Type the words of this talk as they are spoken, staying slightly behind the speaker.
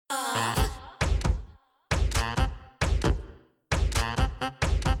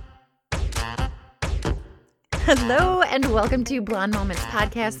Hello and welcome to Blonde Moments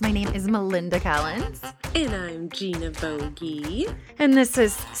Podcast. My name is Melinda Collins. And I'm Gina Bogey. And this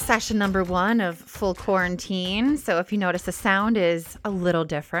is session number 1 of full quarantine. So if you notice the sound is a little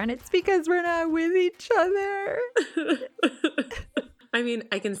different, it's because we're not with each other. I mean,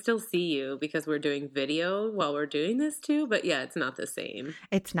 I can still see you because we're doing video while we're doing this too. But yeah, it's not the same.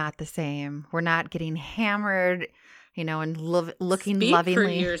 It's not the same. We're not getting hammered, and looking Speak lovingly.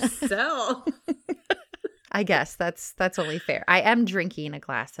 for yourself. I guess that's only fair. I am drinking a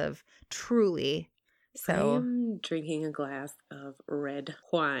glass of Truly. I So am drinking a glass of red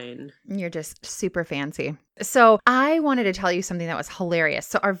wine. you're just super fancy. So I wanted to tell you something that was hilarious.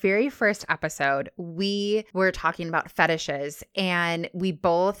 So our very first episode, we were talking about fetishes and we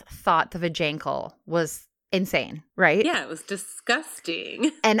both thought the vajankle was insane, right? Yeah, it was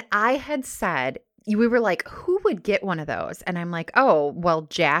disgusting. And I had said, we were like, who would get one of those? And I'm like, oh, well,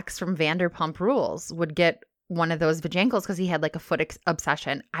 Jax from Vanderpump Rules would get one of those vajankles because he had like a foot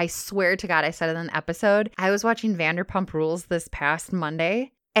obsession. I swear to God, I said in an episode, I was watching Vanderpump Rules this past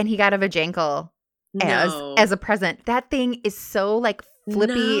Monday and he got a vajankle as a present. That thing is so like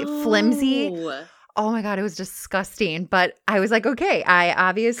flippy, flimsy. Oh my God, it was disgusting. But I was like, okay, I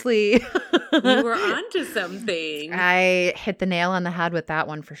obviously You were onto something. I hit the nail on the head with that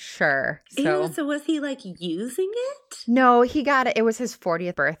one for sure. So was he like using it? No, he got it. It was his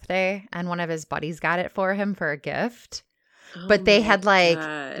 40th birthday and one of his buddies got it for him for a gift. But they had like,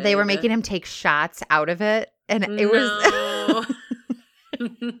 they were making him take shots out of it. And it was...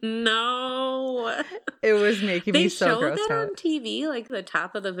 No. It was making me so grossed out. They showed that on TV, like the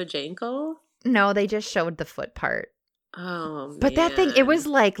top of the vajankle? No, they just showed the foot part. Oh, man. But that thing, it was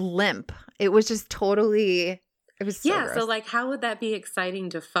like limp. It was just totally, it was so gross. So like how would that be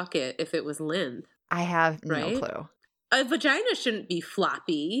exciting to fuck it if it was limp? I have Right? no clue. A vagina shouldn't be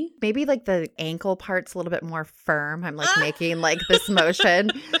floppy. Maybe like the ankle part's a little bit more firm. I'm like making like this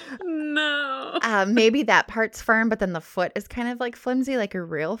motion. No. Maybe that part's firm, but then the foot is kind of like flimsy, like a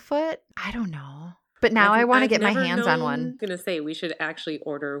real foot. I don't know. But now I want to get my hands on one. I'm going to say we should actually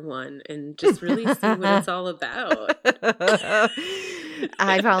order one and just really see what it's all about.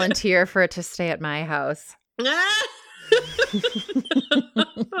 I volunteer for it to stay at my house.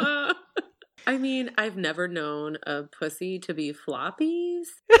 I mean, I've never known a pussy to be floppies.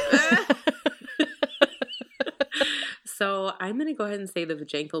 So I'm going to go ahead and say the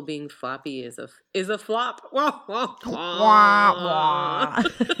vajankle being floppy is a flop. Wah, wah.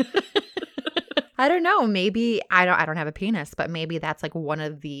 I don't know. Maybe I don't have a penis, but maybe that's like one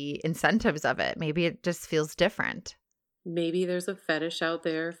of the incentives of it. Maybe it just feels different. Maybe there's a fetish out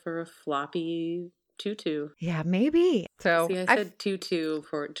there for a floppy tutu. Yeah, maybe. So see, I said tutu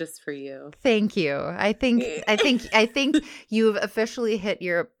just for you. Thank you. I think you've officially hit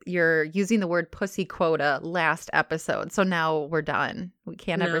your using the word pussy quota last episode. So now we're done. We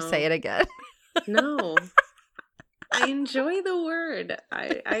can't ever say it again. No. I enjoy the word.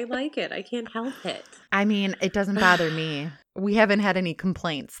 I like it. I can't help it. I mean, it doesn't bother me. We haven't had any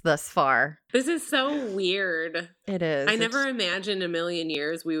complaints thus far. This is so weird. It is. I never imagined a million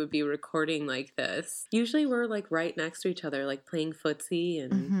years we would be recording like this. Usually we're like right next to each other, like playing footsie.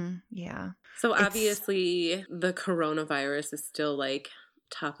 And yeah. So obviously the coronavirus is still like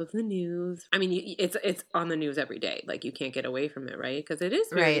top of the news. I mean, it's on the news every day. Like you can't get away from it, right? Because it is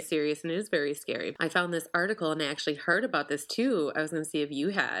very serious and it is very scary. I found this article and I actually heard about this too. I was going to see if you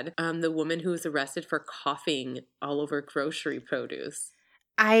had. The woman who was arrested for coughing all over grocery produce.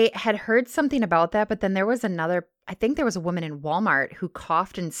 I had heard something about that, but then there was I think there was a woman in Walmart who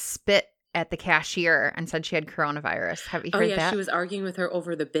coughed and spit at the cashier and said she had coronavirus. Have you heard that? Oh, yeah, she was arguing with her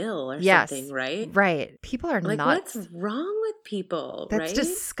over the bill or something, right? Right. People are like, nuts. What's wrong with people, That's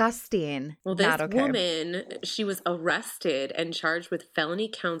disgusting. Well, this woman, she was arrested and charged with felony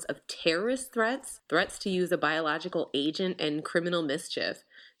counts of terrorist threats to use a biological agent, and criminal mischief.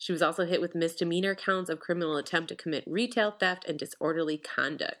 She was also hit with misdemeanor counts of criminal attempt to commit retail theft and disorderly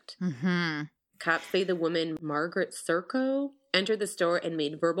conduct. Mm-hmm. Cops say the woman, Margaret Serco, entered the store and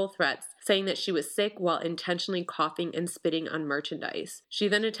made verbal threats, saying that she was sick while intentionally coughing and spitting on merchandise. She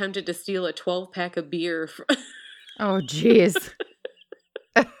then attempted to steal a 12-pack of beer. Oh, jeez.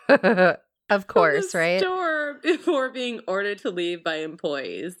 Of course, right? Store before being ordered to leave by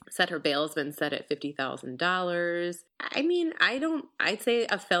employees. Said her bail has been set at $50,000. I mean, I'd say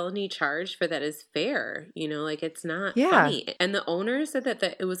a felony charge for that is fair. You know, like it's not funny. And the owner said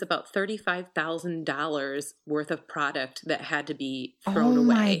that it was about $35,000 worth of product that had to be thrown away. Oh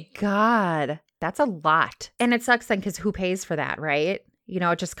my God. That's a lot. And it sucks then because who pays for that, right?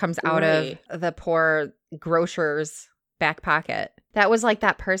 it just comes out of the poor grocer's back pocket. That was like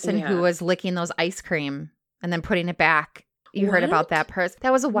that person who was licking those ice cream and then putting it back. You heard about that person?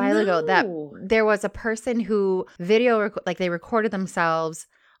 That was a while ago. That there was a person who they recorded themselves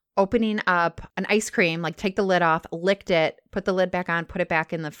opening up an ice cream, like take the lid off, licked it, put the lid back on, put it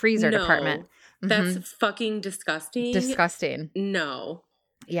back in the freezer department. That's fucking disgusting. Disgusting. No.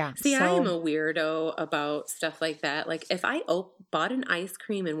 Yeah. See, I am a weirdo about stuff like that. Like if I bought an ice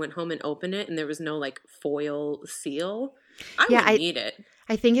cream and went home and opened it and there was no like foil seal, I wouldn't eat it.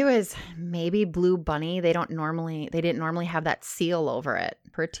 I think it was maybe Blue Bunny. They didn't normally have that seal over it.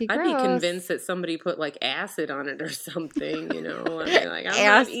 Pretty gross. I'd be convinced that somebody put like acid on it or something, I mean, like I'm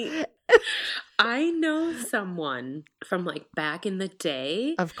not eating. I know someone from like back in the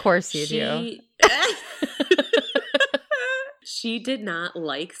day. Of course you do. She did not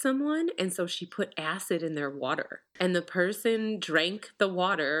like someone, and so she put acid in their water. And the person drank the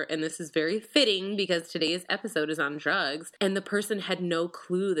water, and this is very fitting because today's episode is on drugs, and the person had no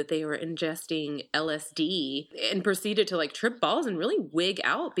clue that they were ingesting LSD and proceeded to like trip balls and really wig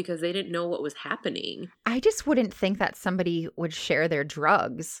out because they didn't know what was happening. I just wouldn't think that somebody would share their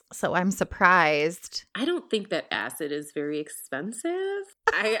drugs, so I'm surprised. I don't think that acid is very expensive.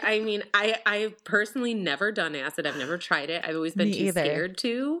 I mean, I've personally never done acid. I've never tried it. I've always been too scared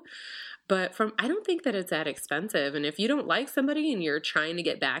to. But I don't think that it's that expensive. And if you don't like somebody and you're trying to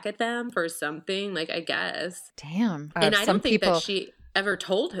get back at them for something, like I guess. Damn. And I don't think that she ever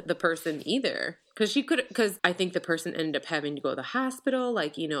told the person either. Because I think the person ended up having to go to the hospital,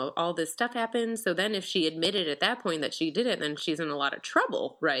 like, all this stuff happened. So then if she admitted at that point that she did it, then she's in a lot of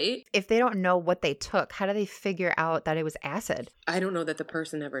trouble, right? If they don't know what they took, how do they figure out that it was acid? I don't know that the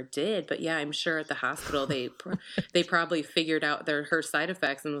person ever did, but yeah, I'm sure at the hospital they probably figured out her side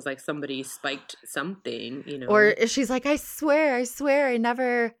effects and was like somebody spiked something, Or she's like, I swear, I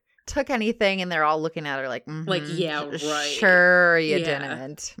never took anything, and they're all looking at her like, like, yeah, right, sure you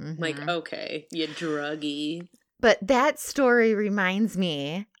didn't. Like, okay, you druggie. But that story reminds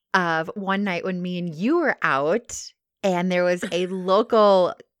me of one night when me and you were out, and there was a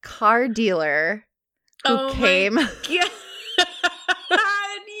local car dealer who came. Yes.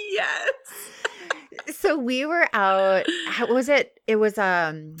 So we were out. How was it? It was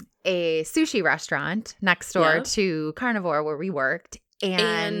a sushi restaurant next door to Carnivore where we worked.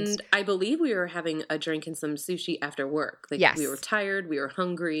 And I believe we were having a drink and some sushi after work. Like, we were tired. We were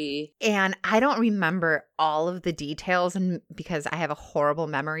hungry. And I don't remember all of the details because I have a horrible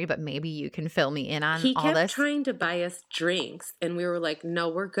memory, but maybe you can fill me in on all this. He kept trying to buy us drinks, and we were like, no,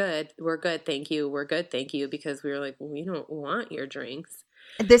 we're good. We're good, thank you. We're good, thank you. Because we were like, we don't want your drinks.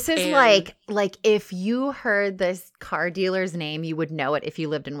 This is like if you heard this car dealer's name, you would know it if you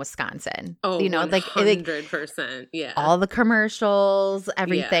lived in Wisconsin. Oh, 100%. Yeah. All the commercials,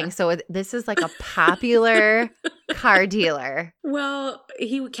 everything. Yeah. So this is like a popular car dealer. Well,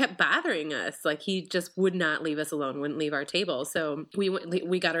 he kept bothering us. Like, he just would not leave us alone, wouldn't leave our table. So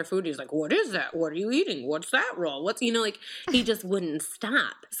we got our food. He's like, what is that? What are you eating? What's that roll? What's, like, he just wouldn't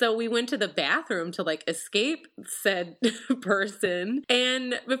stop. So we went to the bathroom to like escape said person. And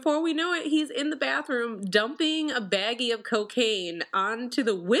before we know it, he's in the bathroom dumping a baggie of cocaine onto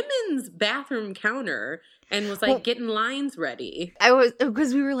the women's bathroom counter and was like getting lines ready.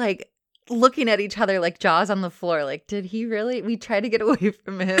 Because we were like looking at each other like jaws on the floor. Like, did he really? We tried to get away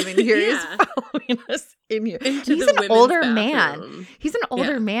from him, and here he's following us in here. He's an older man. He's an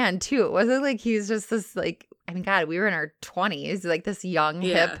older man too. It wasn't like he's just this like. I mean, God, we were in our 20s, like this young,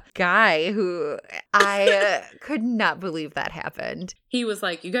 hip guy who I could not believe that happened. He was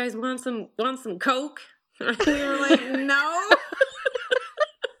like, you guys want some Coke? We were like, no.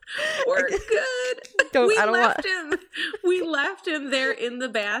 We're good. We left him there in the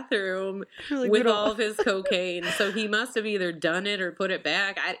bathroom with all of his cocaine. So he must have either done it or put it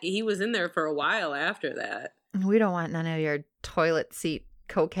back. He was in there for a while after that. We don't want none of your toilet seat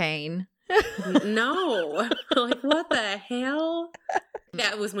cocaine. No. Like, what the hell?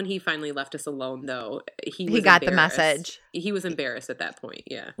 That was when he finally left us alone, though. He got the message. He was embarrassed at that point,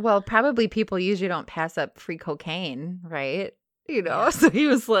 yeah. Well, probably people usually don't pass up free cocaine, right? So he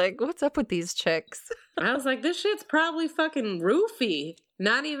was like, what's up with these chicks? I was like, this shit's probably fucking roofie.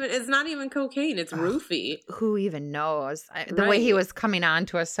 It's not even cocaine, it's roofie. Who even knows? The way he was coming on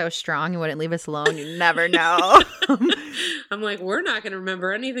to us so strong, he wouldn't leave us alone. You never know. I'm like, we're not going to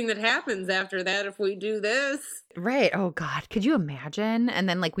remember anything that happens after that if we do this. Right. Oh, God. Could you imagine? And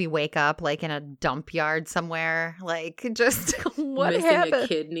then, like, we wake up, like, in a dump yard somewhere. Like, just, what missing happened? A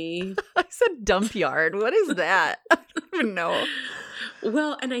kidney. I said dump yard. What is that? I don't even know.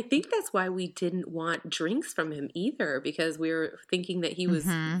 Well, and I think that's why we didn't want drinks from him either, because we were thinking that he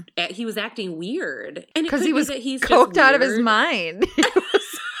was acting weird, and because he was that he's coked out of his mind.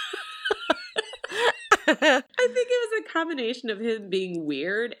 I think it was a combination of him being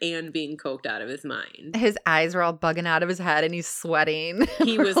weird and being coked out of his mind. His eyes were all bugging out of his head and he's sweating.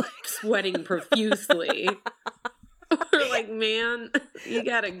 He was sweating profusely. We're like, man, you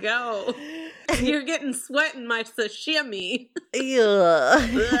gotta go. You're getting sweat in my sashimi.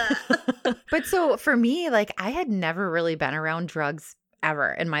 But so for me, like, I had never really been around drugs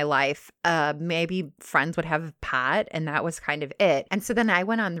ever in my life. Maybe friends would have pot, and that was kind of it. And so then I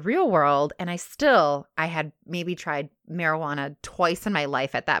went on the Real World, and I had maybe tried marijuana twice in my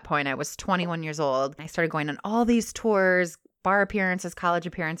life at that point. I was 21 years old. I started going on all these tours, bar appearances, college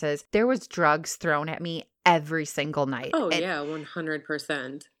appearances. There was drugs thrown at me every single night. Oh, yeah,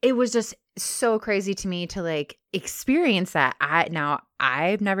 100%. It was just so crazy to me to like experience that.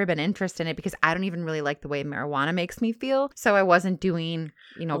 I've never been interested in it because I don't even really like the way marijuana makes me feel. So I wasn't doing,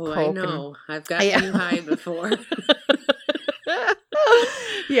 coke. I know. I've gotten you high before.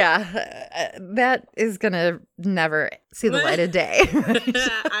 Yeah, that is going to never see the light of day.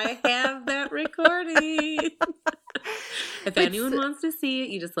 I have that recording. If anyone wants to see it,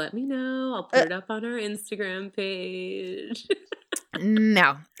 you just let me know. I'll put it up on our Instagram page.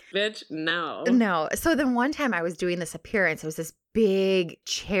 No. Bitch, no. No. So then one time I was doing this appearance. It was this big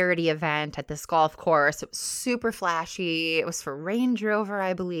charity event at this golf course. It was super flashy. It was for Range Rover,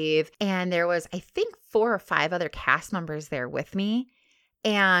 I believe. And there was, I think, 4 or 5 other cast members there with me.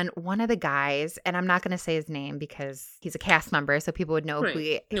 And one of the guys, and I'm not going to say his name because he's a cast member, so people would know who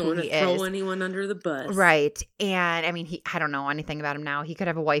he is. Don't want to throw anyone under the bus. Right. And I mean, I don't know anything about him now. He could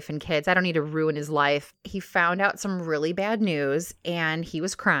have a wife and kids. I don't need to ruin his life. He found out some really bad news and he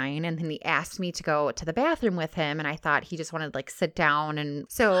was crying. And then he asked me to go to the bathroom with him. And I thought he just wanted to like sit down. And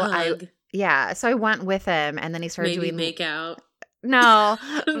so so I went with him and then he started doing make out. No,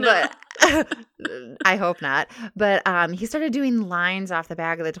 but I hope not. But he started doing lines off the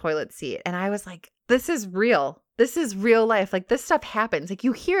back of the toilet seat. And I was like, this is real. This is real life. Like this stuff happens. Like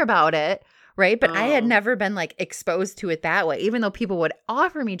you hear about it, right? But I had never been like exposed to it that way. Even though people would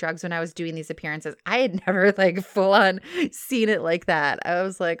offer me drugs when I was doing these appearances, I had never like full on seen it like that. I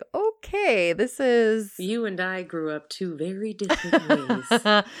was like, okay, this is... You and I grew up 2 very different ways.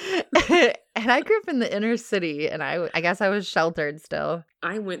 And I grew up in the inner city, and I guess I was sheltered still.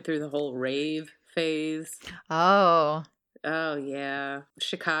 I went through the whole rave phase. Oh, yeah.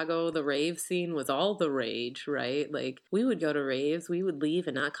 Chicago, the rave scene was all the rage, right? Like, we would go to raves, we would leave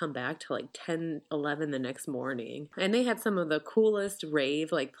and not come back till like 10, 11 the next morning. And they had some of the coolest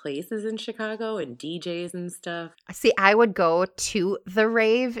rave, like, places in Chicago and DJs and stuff. See, I would go to the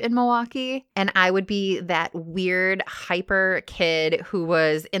rave in Milwaukee, and I would be that weird, hyper kid who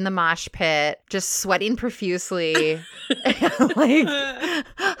was in the mosh pit, just sweating profusely, like,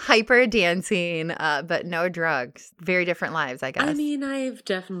 hyper dancing, but no drugs. Very different lives, I guess. I mean, I've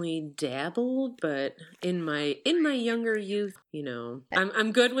definitely dabbled, but in my younger youth,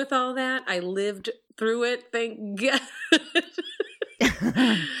 I'm good with all that. I lived through it, thank God.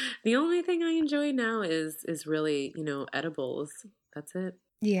 The only thing I enjoy now is really, edibles. That's it.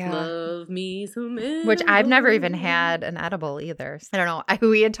 Yeah. Love me some edibles. Which I've never even had an edible either. I don't know.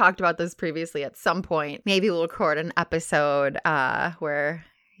 We had talked about this previously at some point. Maybe we'll record an episode where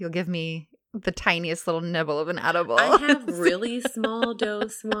you'll give me the tiniest little nibble of an edible. I have really small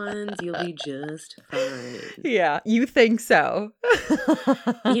dose ones. You'll be just fine. Yeah, you think so.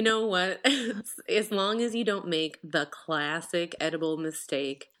 You know what? As long as you don't make the classic edible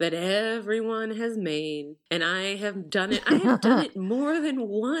mistake that everyone has made, and I have done it more than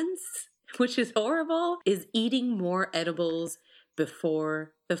once, which is horrible, is eating more edibles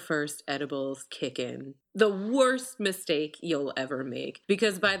before the first edibles kick in. The worst mistake you'll ever make.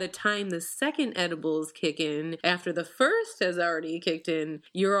 Because by the time the second edibles kick in, after the first has already kicked in,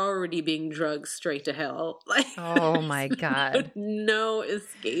 you're already being drugged straight to hell. Like, oh my God. No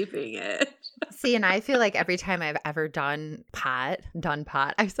escaping it. See, and I feel like every time I've ever done pot,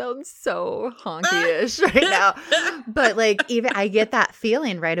 I sound so honky-ish right now. But like, even I get that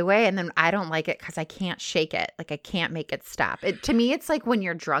feeling right away, and then I don't like it because I can't shake it. Like, I can't make it stop. To me, it's like when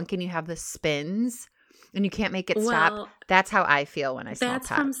you're drunk and you have the spins and you can't make it stop. That's how I feel when I smoke pot. That's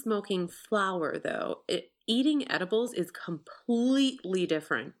from smoking flower, though. Eating edibles is completely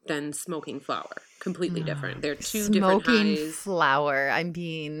different than smoking flower. Completely different. They're two different highs. Smoking flower. I'm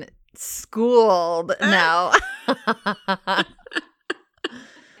being schooled now.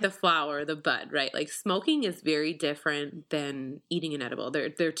 the flower, the bud, right? Like smoking is very different than eating an edible.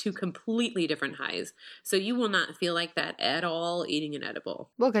 They're two completely different highs. So you will not feel like that at all eating an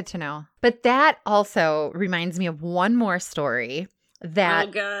edible. Well, good to know. But that also reminds me of one more story that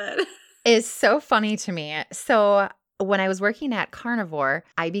oh God. is so funny to me. So when I was working at Carnivore,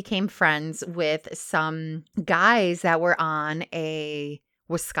 I became friends with some guys that were on a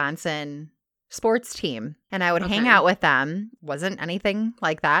Wisconsin sports team, and I would hang out with them. Wasn't anything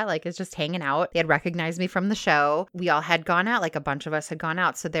like that. Like, it's just hanging out. They had recognized me from the show. We all had gone out. Like, a bunch of us had gone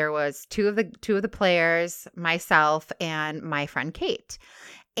out. So there was two of the players, myself, and my friend Kate.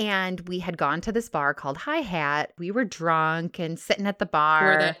 And we had gone to this bar called Hi Hat. We were drunk and sitting at the bar.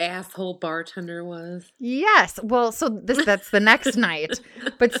 Where that asshole bartender was. Yes. Well, so that's the next night.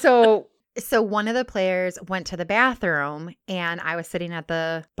 But so one of the players went to the bathroom, and I was sitting at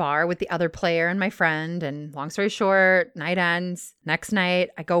the bar with the other player and my friend. And long story short, night ends. Next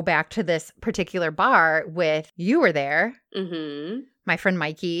night, I go back to this particular bar with, you were there, my friend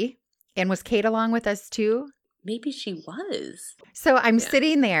Mikey. And was Kate along with us too? Maybe she was. So I'm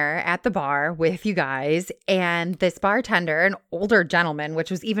sitting there at the bar with you guys, and this bartender, an older gentleman, which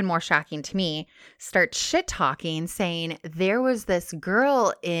was even more shocking to me, starts shit-talking, saying there was this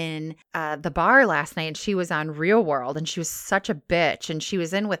girl in the bar last night, and she was on Real World, and she was such a bitch, and she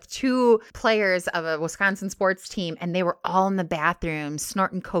was in with two players of a Wisconsin sports team, and they were all in the bathroom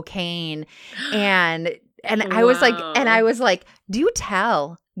snorting cocaine, and I was like, do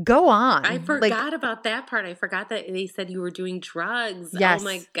tell. Go on. I forgot about that part. I forgot that they said you were doing drugs. Yes. Oh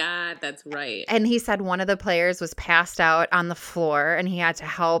my God, that's right. And he said one of the players was passed out on the floor, and he had to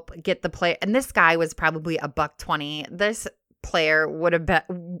help get the player. And this guy was probably $120. This player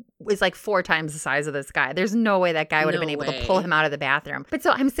was like 4 times the size of this guy. There's no way that guy would have been able to pull him out of the bathroom. But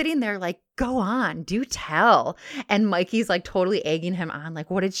so I'm sitting there like, go on, do tell. And Mikey's like totally egging him on,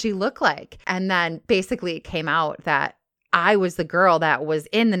 like, what did she look like? And then basically it came out that I was the girl that was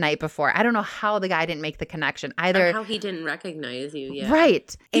in the night before. I don't know how the guy didn't make the connection either. Or how he didn't recognize you. Yeah.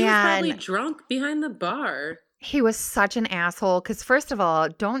 Right. He was probably drunk behind the bar. He was such an asshole because, first of all,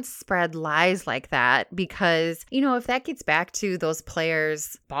 don't spread lies like that because, you know, if that gets back to those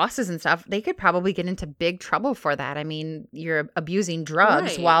players' bosses and stuff, they could probably get into big trouble for that. I mean, you're abusing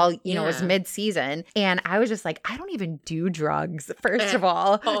drugs while, you know, it was mid-season. And I was just like, I don't even do drugs, first of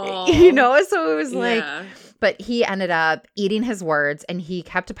all. You know, so it was like, but he ended up eating his words and he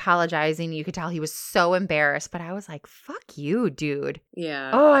kept apologizing. You could tell he was so embarrassed, but I was like, fuck you, dude. Yeah.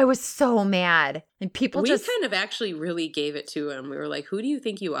 Oh, I was so mad. And people we kind of actually really gave it to him. We were like, who do you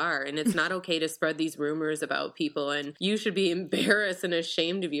think you are? And it's not okay to spread these rumors about people. And you should be embarrassed and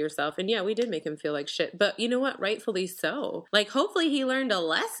ashamed of yourself. And yeah, we did make him feel like shit. But you know what? Rightfully so. Like, hopefully he learned a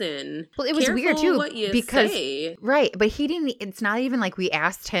lesson. Well, it was weird too. Because right. But he didn't, it's not even like we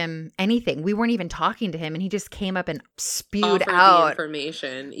asked him anything. We weren't even talking to him. And he just came up and spewed out the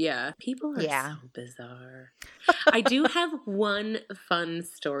information. Yeah. People are so bizarre. I do have one fun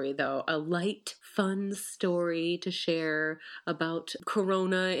story, though. A light, fun story to share about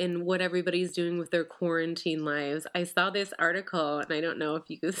Corona and what everybody's doing with their quarantine lives. I saw this article, and I don't know if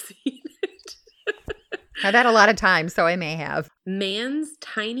you could see it. I've had a lot of time, so I may have. Man's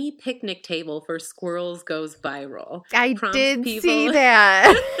tiny picnic table for squirrels goes viral. I did see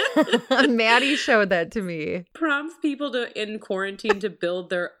that. Maddie showed that to me. Prompts people in quarantine to build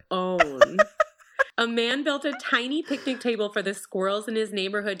their own. A man built a tiny picnic table for the squirrels in his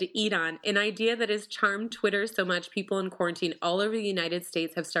neighborhood to eat on, an idea that has charmed Twitter so much people in quarantine all over the United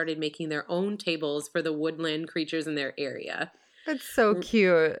States have started making their own tables for the woodland creatures in their area. That's so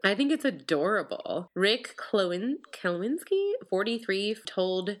cute. I think it's adorable. Rick Klowinski, 43,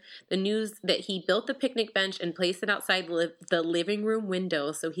 told the news that he built the picnic bench and placed it outside the living room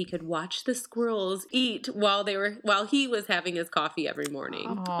window so he could watch the squirrels eat while he was having his coffee every morning.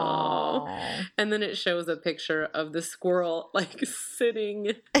 Aww. And then it shows a picture of the squirrel like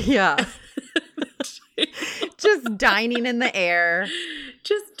sitting. Yeah. Just dining in the air.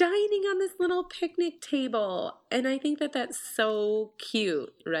 Just dining on this little picnic table. And I think that that's so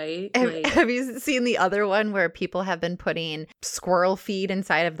cute, right? Have you seen the other one where people have been putting squirrel feed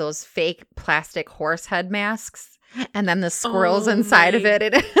inside of those fake plastic horse head masks? And then the squirrels inside of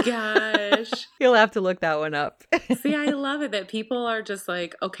it. Gosh. You'll have to look that one up. See, I love it that people are just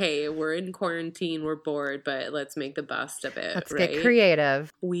like, okay, we're in quarantine, we're bored, but let's make the best of it. Let's get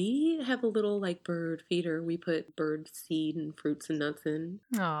creative. We have a little like bird feeder. We put bird seed and fruits and nuts in.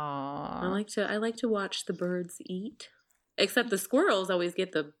 Aww. I like to watch the birds eat. Except the squirrels always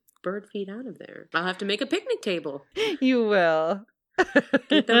get the bird feed out of there. I'll have to make a picnic table. You will.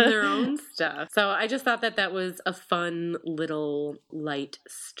 Get them their own stuff. So I just thought that was a fun little light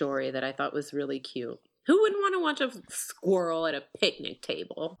story that I thought was really cute. Who wouldn't want to watch a squirrel at a picnic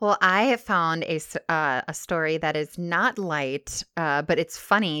table? Well, I found a story that is not light, but it's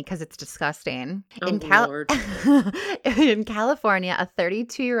funny because it's disgusting. Oh, Lord. In California, a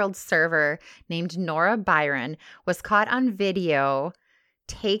 32-year-old server named Nora Byron was caught on video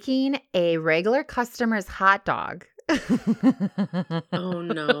taking a regular customer's hot dog. Oh,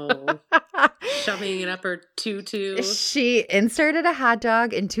 no. Shoving it up her tutu. She inserted a hot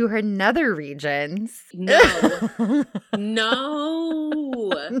dog into her nether regions. No. No.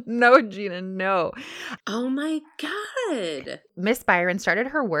 No, Gina, no. Oh my God. Miss Byron started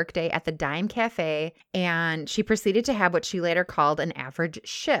her workday at the Dime Cafe, and she proceeded to have what she later called an average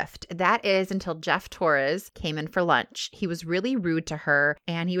shift. That is until Jeff Torres came in for lunch. He was really rude to her,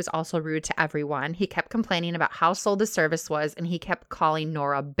 and he was also rude to everyone. He kept complaining about how slow the service was, and he kept calling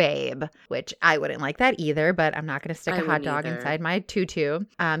Nora babe, which I wouldn't like that either, but I'm not going to stick a hot dog inside my tutu.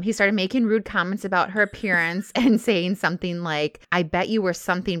 He started making rude comments about her appearance and saying something like, I bet you were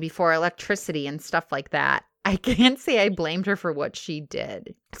something before electricity and stuff like that. I can't say I blamed her for what she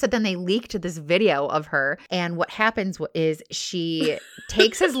did. So then they leaked this video of her, and what happens is she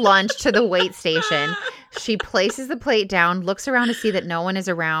takes his lunch to the wait station. She places the plate down, looks around to see that no one is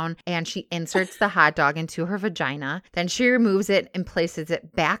around, and she inserts the hot dog into her vagina. Then she removes it and places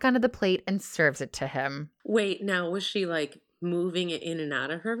it back onto the plate and serves it to him. Wait, now was she like moving it in and out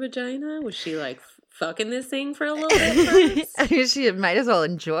of her vagina? Was she like fucking this thing for a little bit first? She might as well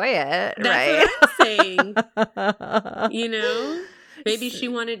enjoy it, That's right? what I'm saying. You know? Maybe she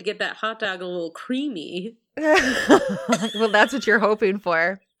wanted to get that hot dog a little creamy. Well, that's what you're hoping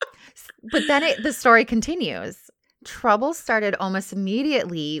for. But then the story continues. Trouble started almost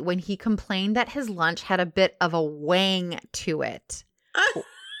immediately when he complained that his lunch had a bit of a wang to it.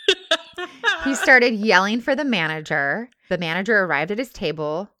 He started yelling for the manager. The manager arrived at his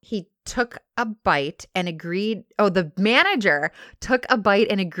table. He took a bite and agreed. Oh, the manager took a bite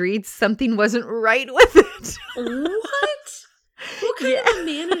and agreed something wasn't right with it. What? What kind of a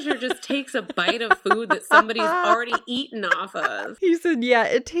manager just takes a bite of food that somebody's already eaten off of? He said, yeah,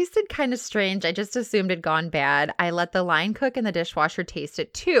 it tasted kind of strange. I just assumed it'd gone bad. I let the line cook and the dishwasher taste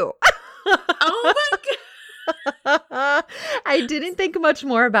it too. Oh my God. I didn't think much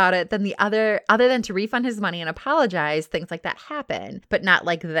more about it than other than to refund his money and apologize. Things like that happen, but not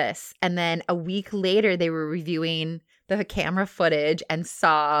like this. And then a week later, they were reviewing the camera footage and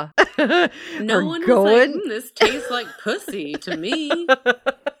saw no one was like, this tastes like pussy to me.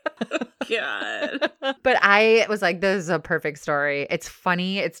 God. But I was like, this is a perfect story. It's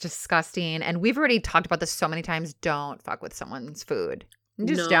funny. It's disgusting. And we've already talked about this so many times. Don't fuck with someone's food.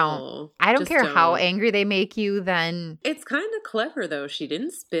 Don't. I don't care how angry they make you, then. It's kind of clever, though. She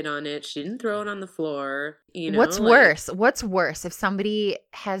didn't spit on it. She didn't throw it on the floor. You know, What's worse? What's worse if somebody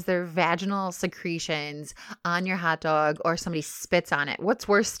has their vaginal secretions on your hot dog or somebody spits on it? What's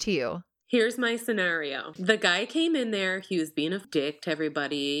worse to you? Here's my scenario. The guy came in there. He was being a dick to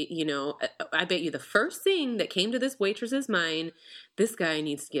everybody. You know, I bet you the first thing that came to this waitress's mind, this guy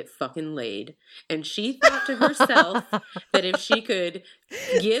needs to get fucking laid. And she thought to herself that if she could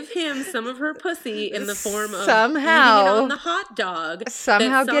give him some of her pussy in the form of somehow eating it on the hot dog,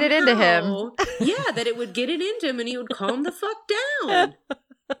 somehow get it into him. Yeah, that it would get it into him and he would calm the fuck down.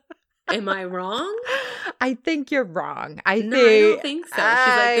 Am I wrong? I think you're wrong. I don't think so. She's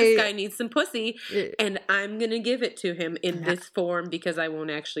like, this guy needs some pussy, and I'm gonna give it to him in this form because I won't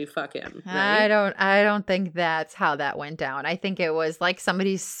actually fuck him. Right? I don't think that's how that went down. I think it was like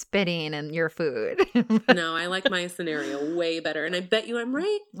somebody spitting in your food. No, I like my scenario way better, and I bet you I'm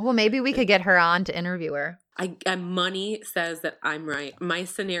right. Well, maybe we could get her on to interview her. Money says that I'm right. My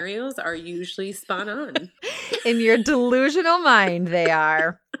scenarios are usually spot on. In your delusional mind, they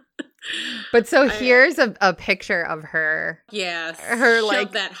are. But so here's a picture of her. Yes. Her shove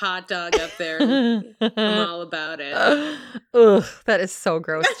like that hot dog up there. I'm all about it. Ugh, that is so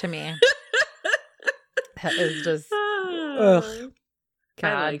gross to me. That is just ugh.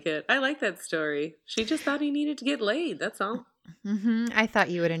 God. I like it. I like that story. She just thought he needed to get laid. That's all. Mm-hmm. I thought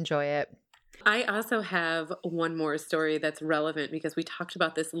you would enjoy it. I also have one more story that's relevant because we talked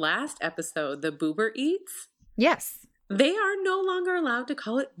about this last episode, the Boober Eats. Yes. They are no longer allowed to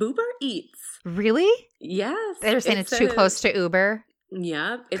call it Boober Eats. Really? Yes. They're saying it's too close to Uber?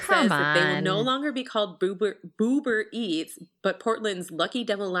 Yep. It says that they will no longer be called Boober Eats, but Portland's Lucky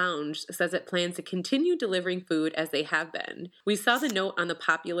Devil Lounge says it plans to continue delivering food as they have been. We saw the note on the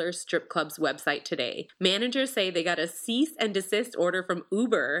popular strip club's website today. Managers say they got a cease and desist order from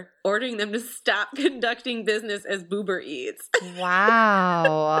Uber, ordering them to stop conducting business as Boober Eats.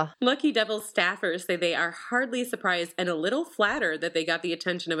 Wow. Lucky Devil staffers say they are hardly surprised and a little flattered that they got the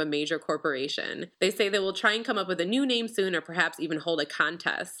attention of a major corporation. They say they will try and come up with a new name soon or perhaps even hold a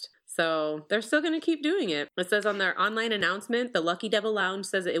contest. So they're still going to keep doing it. It says on their online announcement, the Lucky Devil Lounge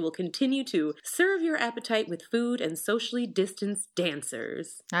says it will continue to serve your appetite with food and socially distanced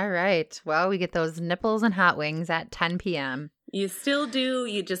dancers. All right. Well, we get those nipples and hot wings at 10 p.m. You still do.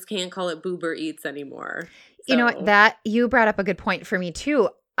 You just can't call it Boober Eats anymore. So. You know what? That you brought up a good point for me too.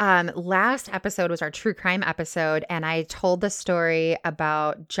 Last episode was our true crime episode, and I told the story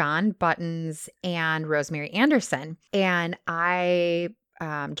about John Buttons and Rosemary Anderson. And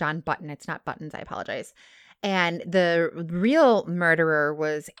John Button, it's not Buttons, I apologize. And the real murderer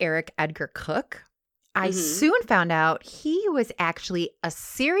was Eric Edgar Cook. I soon found out he was actually a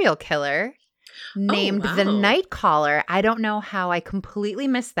serial killer named the Nightcaller. I don't know how I completely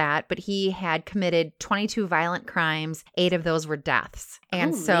missed that, but he had committed 22 violent crimes. 8 of those were deaths.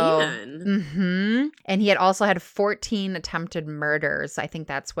 And and he had also had 14 attempted murders. I think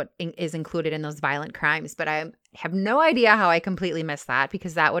that's what is included in those violent crimes. But I have no idea how I completely missed that,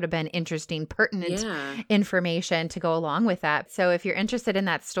 because that would have been interesting, pertinent information to go along with that. So if you're interested in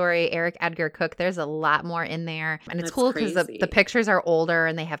that story, Eric Edgar Cook, there's a lot more in there. And it's cool because the pictures are older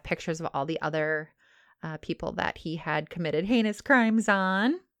and they have pictures of all the other people that he had committed heinous crimes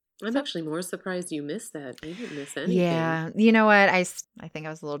on. I'm actually more surprised you missed that. You didn't miss anything. Yeah. You know what? I think I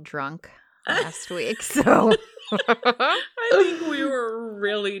was a little drunk last week, so... I think we were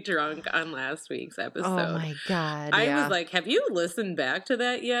really drunk on last week's episode. Oh my God. I was like, have you listened back to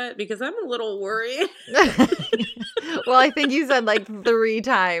that yet? Because I'm a little worried. Well, I think you said like 3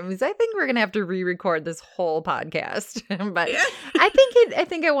 times. I think we're going to have to re-record this whole podcast. But yeah. I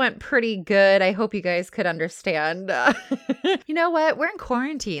think it went pretty good. I hope you guys could understand. You know what? We're in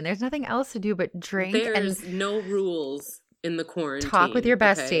quarantine. There's nothing else to do but drink. There's no rules in the quarantine. Talk with your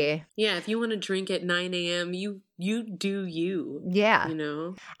bestie. Okay? Yeah, if you want to drink at 9 a.m., you do you. Yeah. You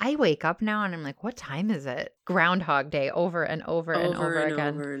know? I wake up now and I'm like, what time is it? Groundhog Day over and over and over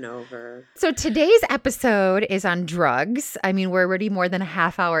again. Over and over. So today's episode is on drugs. I mean, we're already more than a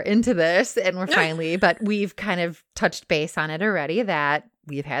half hour into this and but we've kind of touched base on it already that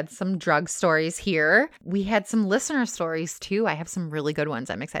we've had some drug stories here. We had some listener stories too. I have some really good ones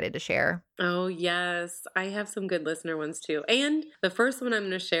I'm excited to share. Oh, yes. I have some good listener ones too. And the first one I'm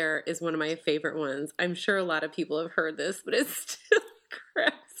going to share is one of my favorite ones. I'm sure a lot of people have heard this, but it still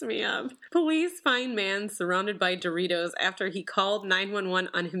cracks me up. Police find man surrounded by Doritos after he called 911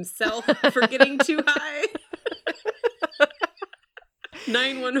 on himself for getting too high.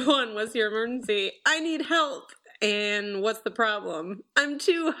 911, what's your emergency? I need help. And what's the problem? I'm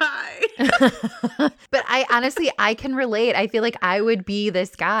too high. But I can relate. I feel like I would be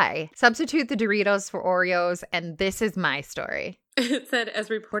this guy. Substitute the Doritos for Oreos, and this is my story. It said, as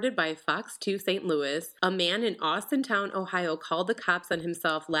reported by Fox 2 St. Louis, a man in Austintown, Ohio, called the cops on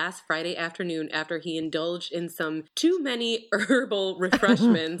himself last Friday afternoon after he indulged in some too many herbal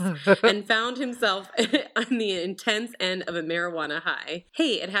refreshments and found himself on the intense end of a marijuana high.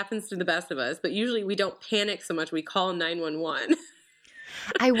 Hey, it happens to the best of us, but usually we don't panic so much we call 911.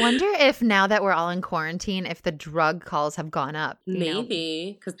 I wonder if now that we're all in quarantine, if the drug calls have gone up.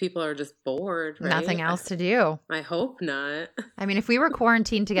 Maybe, because people are just bored, right? Nothing else to do. I hope not. I mean, if we were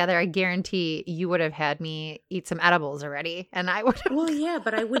quarantined together, I guarantee you would have had me eat some edibles already. And I would have... Well, yeah,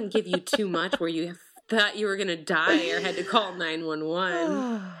 but I wouldn't give you too much where you thought you were going to die or had to call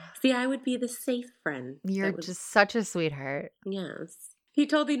 911. See, I would be the safe friend. You're just such a sweetheart. Yes. He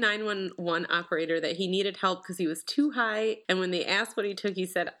told the 911 operator that he needed help because he was too high. And when they asked what he took, he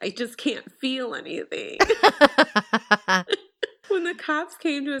said, I just can't feel anything. When the cops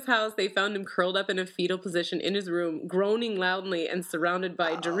came to his house, they found him curled up in a fetal position in his room, groaning loudly and surrounded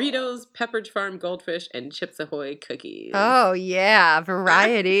by Doritos, Pepperidge Farm Goldfish, and Chips Ahoy cookies. Oh, yeah.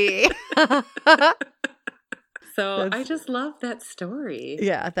 Variety. So I just love that story.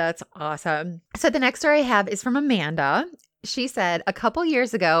 Yeah, that's awesome. So the next story I have is from Amanda. She said, a couple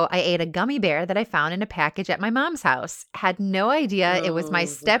years ago, I ate a gummy bear that I found in a package at my mom's house. Had no idea it was my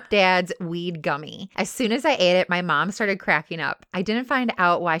stepdad's weed gummy. As soon as I ate it, my mom started cracking up. I didn't find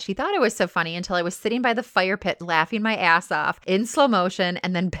out why she thought it was so funny until I was sitting by the fire pit laughing my ass off in slow motion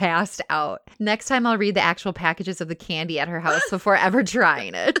and then passed out. Next time I'll read the actual packages of the candy at her house before ever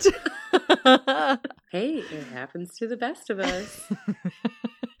trying it. Hey, it happens to the best of us.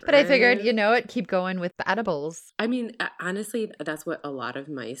 But I figured, you know what, keep going with the edibles. I mean, honestly, that's what a lot of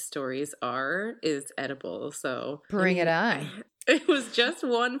my stories are, is edible. So bring it on. It was just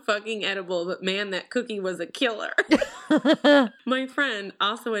one fucking edible, but man, that cookie was a killer. My friend,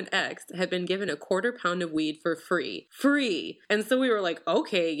 also an ex, had been given a 1/4 pound of weed for free. Free. And so we were like,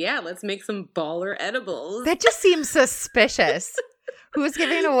 okay, yeah, let's make some baller edibles. That just seems suspicious. Who's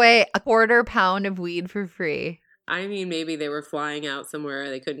giving away a 1/4 pound of weed for free? I mean, maybe they were flying out somewhere.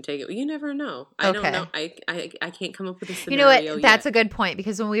 They couldn't take it. You never know. I don't know. I can't come up with a scenario. You know what? That's a good point,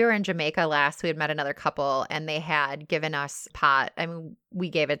 because when we were in Jamaica last, we had met another couple and they had given us pot. I mean, we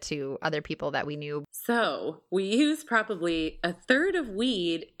gave it to other people that we knew. So we used probably 1/3 of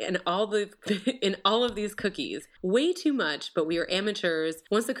weed in all of these cookies. Way too much, but we were amateurs.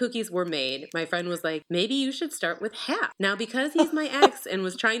 Once the cookies were made, my friend was like, maybe you should start with half. Now, because he's my ex and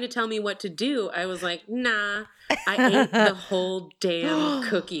was trying to tell me what to do, I was like, nah. I ate the whole damn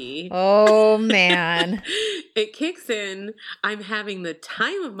cookie. Oh, man. It kicks in. I'm having the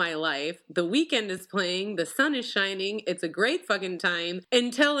time of my life. The weekend is playing. The sun is shining. It's a great fucking time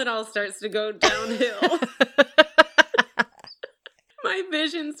until it all starts to go downhill. My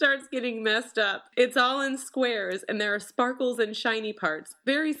vision starts getting messed up. It's all in squares, and there are sparkles and shiny parts,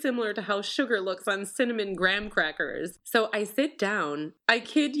 very similar to how sugar looks on cinnamon graham crackers. So I sit down. I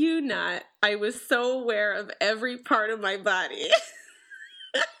kid you not, I was so aware of every part of my body.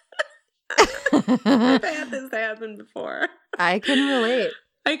 I've had this happen before. I can relate.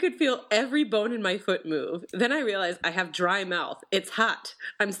 I could feel every bone in my foot move. Then I realized I have dry mouth. It's hot.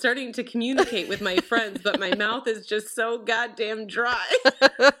 I'm starting to communicate with my friends, but my mouth is just so goddamn dry.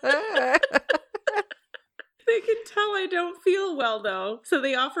 They can tell I don't feel well, though, so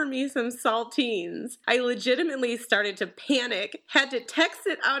they offer me some saltines. I legitimately started to panic, had to text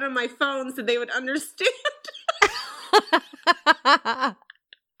it out on my phone so they would understand.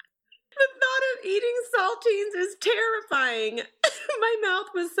 The thought of eating saltines is terrifying. My mouth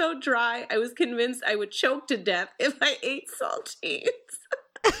was so dry, I was convinced I would choke to death if I ate saltines.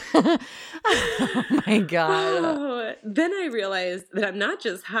 Oh my God. Oh, then I realized that I'm not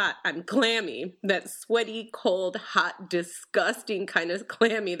just hot, I'm clammy. That sweaty, cold, hot, disgusting kind of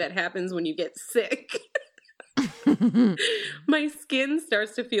clammy that happens when you get sick. My skin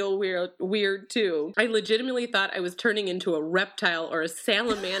starts to feel weird too. I legitimately thought I was turning into a reptile or a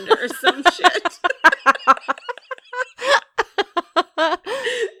salamander or some shit.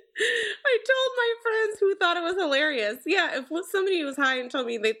 I told my friends, who thought it was hilarious. Yeah, if somebody was high and told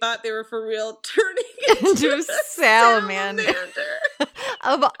me they thought they were for real turning into a salamander.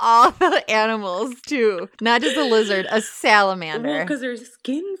 Of all the animals, too. Not just a lizard, a salamander. Well, because her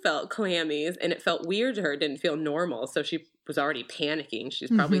skin felt clammy and it felt weird to her. It didn't feel normal. So she was already panicking. She's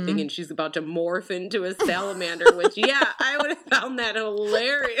probably thinking she's about to morph into a salamander, which, yeah, I would have found that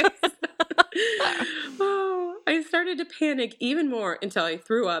hilarious. Oh, I started to panic even more until I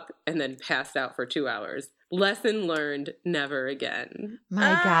threw up and then passed out for 2 hours. Lesson learned, never again.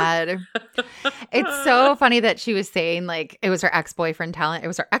 My God. It's so funny that she was saying, like, it was her ex-boyfriend,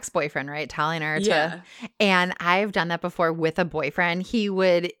 right? Telling her to. Yeah. And I've done that before with a boyfriend. He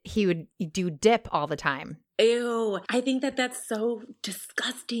would do dip all the time. Ew. I think that's so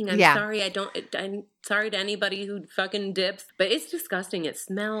disgusting. I'm sorry. I'm sorry to anybody who fucking dips, but it's disgusting. It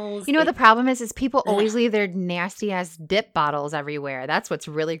smells. You know what the problem is people always leave their nasty ass dip bottles everywhere. That's what's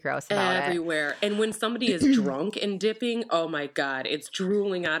really gross about it. Everywhere. And when somebody is drunk and dipping, oh my God, it's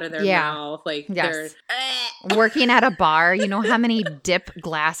drooling out of their mouth. Like they're working at a bar. You know how many dip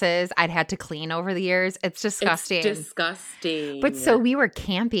glasses I'd had to clean over the years? It's disgusting. It's disgusting. But so we were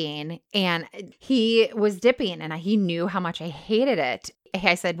camping and he was dipping and he knew how much I hated it.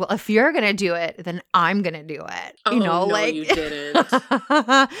 I said, well, if you're going to do it, then I'm going to do it. Oh, no, you didn't.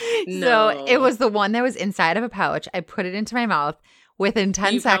 So it was the one that was inside of a pouch. I put it into my mouth. Within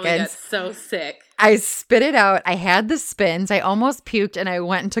 10 seconds. Got so sick. I spit it out. I had the spins. I almost puked and I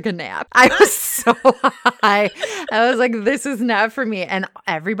went and took a nap. I was so high. I was like, this is not for me. And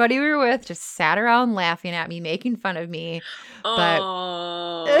everybody we were with just sat around laughing at me, making fun of me.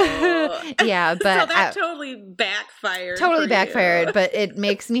 Oh. Yeah, but so that totally backfired. Totally backfired, but it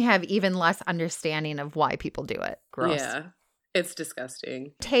makes me have even less understanding of why people do it. Gross. Yeah. It's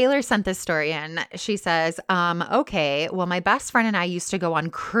disgusting. Taylor sent this story in. She says, okay, well, my best friend and I used to go on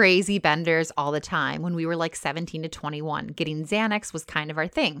crazy benders all the time when we were like 17 to 21. Getting Xanax was kind of our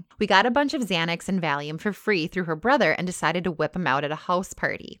thing. We got a bunch of Xanax and Valium for free through her brother and decided to whip them out at a house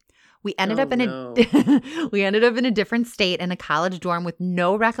party. We ended up in a different state in a college dorm with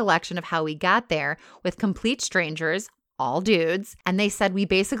no recollection of how we got there, with complete strangers, all dudes, and they said we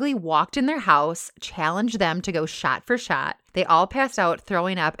basically walked in their house, challenged them to go shot for shot. They all passed out,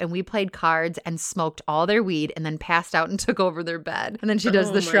 throwing up, and we played cards and smoked all their weed and then passed out and took over their bed. And then she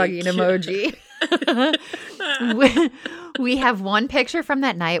does the shrugging emoji. We have one picture from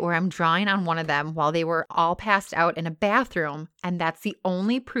that night where I'm drawing on one of them while they were all passed out in a bathroom, and that's the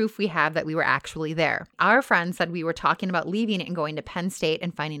only proof we have that we were actually there. Our friend said we were talking about leaving and going to Penn State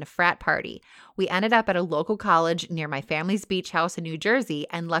and finding a frat party. We ended up at a local college near my family's beach house in New Jersey,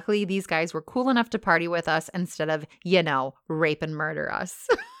 and luckily these guys were cool enough to party with us instead of, rape and murder us.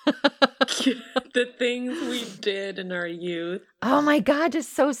 The things we did in our youth. Oh my God,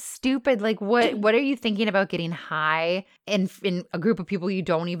 just so stupid. Like, what are you thinking about getting high in a group of people you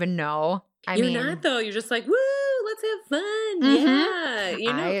don't even know? You're not, though. You're just like, woo, let's have fun. Mm-hmm. Yeah.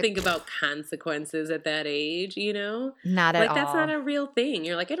 You don't think about consequences at that age, Not at all. Like, that's not a real thing.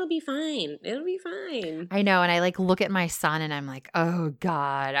 You're like, it'll be fine. It'll be fine. I know. And I look at my son and I'm like, oh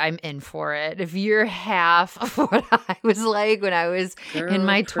God, I'm in for it. If you're half of what I was like when I was in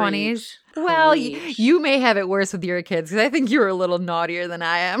my 20s. Well, you may have it worse with your kids because I think you were a little naughtier than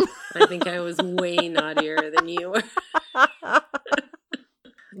I am. I think I was way naughtier than you were.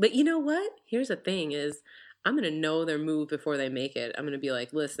 But you know what? Here's the thing is I'm going to know their move before they make it. I'm going to be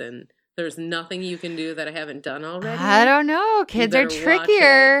like, listen, there's nothing you can do that I haven't done already. I don't know. Kids are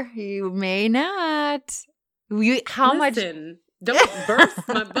trickier. You may not. Listen, don't burst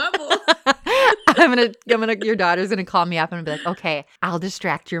my bubble. Your daughter's going to call me up and be like, okay, I'll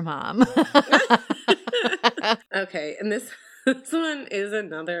distract your mom. Okay. And this one is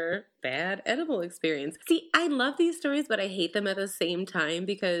another bad edible experience. See, I love these stories, but I hate them at the same time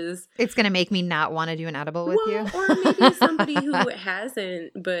because it's going to make me not want to do an edible with you. Or maybe somebody who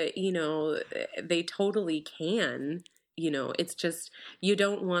hasn't, but they totally can. It's just you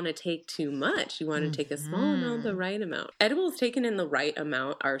don't want to take too much. You want to take a small amount, the right amount. Edibles taken in the right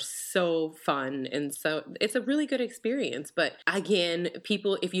amount are so fun. And so it's a really good experience. But again,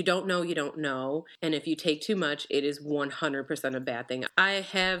 people, if you don't know, you don't know. And if you take too much, it is 100% a bad thing. I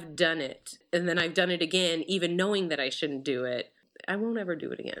have done it. And then I've done it again, even knowing that I shouldn't do it. I won't ever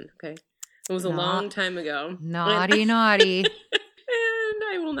do it again. Okay. It was a long time ago. Naughty. And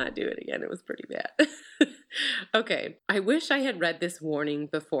I will not do it again. It was pretty bad. Okay. I wish I had read this warning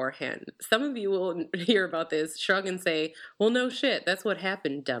beforehand. Some of you will hear about this, shrug and say, well, no shit. That's what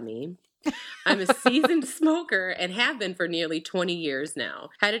happened, dummy. I'm a seasoned smoker and have been for nearly 20 years now.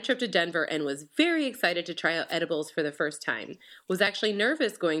 Had a trip to Denver and was very excited to try out edibles for the first time. Was actually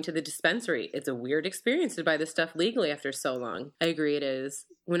nervous going to the dispensary. It's a weird experience to buy this stuff legally after so long. I agree it is.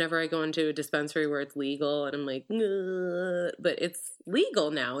 Whenever I go into a dispensary where it's legal and I'm like, ugh, but it's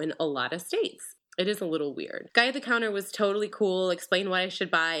legal now in a lot of states. It is a little weird. Guy at the counter was totally cool, explained what I should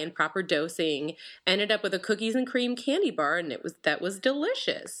buy and proper dosing. Ended up with a cookies and cream candy bar and that was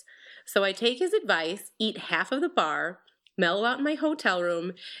delicious. So I take his advice, eat half of the bar, mellow out in my hotel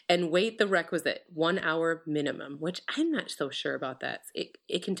room, and wait the requisite 1 hour minimum, which I'm not so sure about that.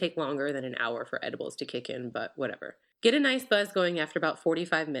 It can take longer than an hour for edibles to kick in, but whatever. Get a nice buzz going after about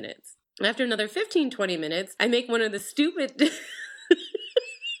 45 minutes. After another 15-20 minutes, I make one of the stupidest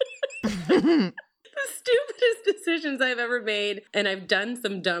decisions I've ever made, and I've done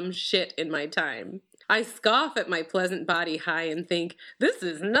some dumb shit in my time. I scoff at my pleasant body high and think, this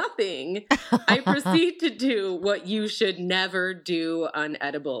is nothing. I proceed to do what you should never do on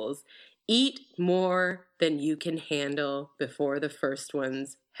edibles. Eat more than you can handle before the first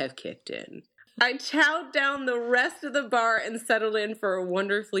ones have kicked in. I chowed down the rest of the bar and settled in for a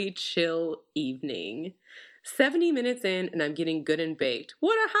wonderfully chill evening. 70 minutes in and I'm getting good and baked.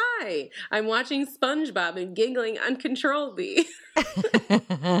 What a high! I'm watching SpongeBob and giggling uncontrollably.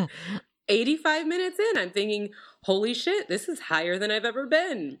 85 minutes in, I'm thinking, holy shit, this is higher than I've ever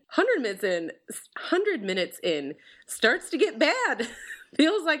been. 100 minutes in, starts to get bad.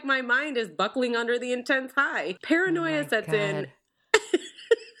 Feels like my mind is buckling under the intense high. Paranoia sets in.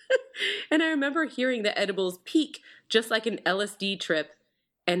 And I remember hearing the edibles peak just like an LSD trip,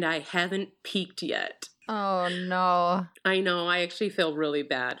 and I haven't peaked yet. Oh, no. I know. I actually feel really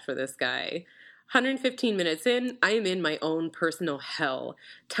bad for this guy. 115 minutes in, I am in my own personal hell.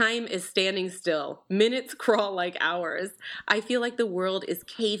 Time is standing still. Minutes crawl like hours. I feel like the world is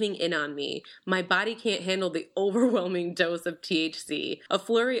caving in on me. My body can't handle the overwhelming dose of THC. A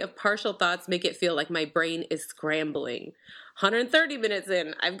flurry of partial thoughts make it feel like my brain is scrambling. 130 minutes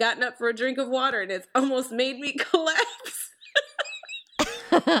in, I've gotten up for a drink of water and it's almost made me collapse.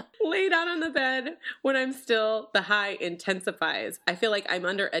 Laid out on the bed when I'm still, the high intensifies. I feel like I'm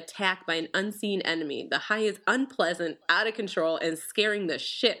under attack by an unseen enemy. The high is unpleasant, out of control, and scaring the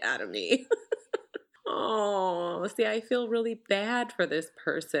shit out of me. Oh, see, I feel really bad for this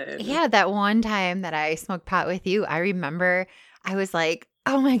person. Yeah, that one time that I smoked pot with you, I remember I was like,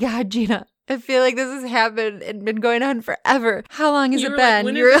 oh my God, Gina, I feel like this has happened and been going on forever. How long has it been? Like,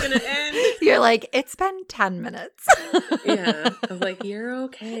 when is it going to end? You're like, it's been 10 minutes. Yeah. I was like, you're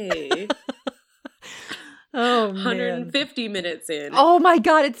okay. Oh, 150 minutes in. Oh my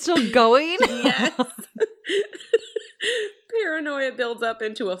God, it's still going? Yes. Paranoia builds up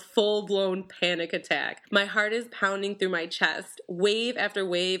into a full-blown panic attack. My heart is pounding through my chest. Wave after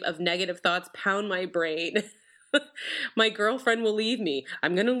wave of negative thoughts pound my brain. My girlfriend will leave me.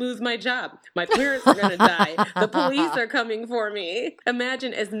 I'm going to lose my job. My parents are going to die. The police are coming for me.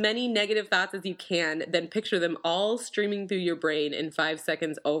 Imagine as many negative thoughts as you can, then picture them all streaming through your brain in 5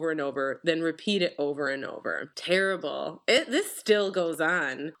 seconds over and over, then repeat it over and over. Terrible. This still goes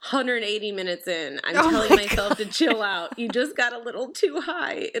on. 180 minutes in. I'm telling myself to chill out. You just got a little too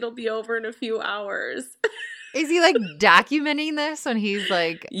high. It'll be over in a few hours. Is he like documenting this when he's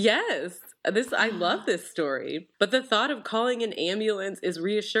like... Yes. I love this story, but the thought of calling an ambulance is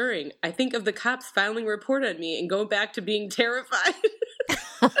reassuring. I think of the cops filing a report on me and go back to being terrified.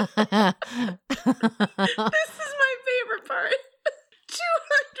 This is my favorite part.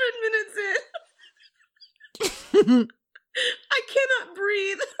 200 minutes in. I cannot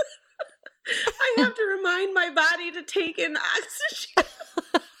breathe. I have to remind my body to take in oxygen.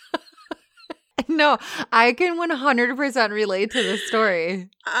 No, I can 100% relate to this story.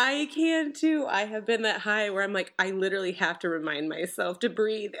 I can too. I have been that high where I'm like, I literally have to remind myself to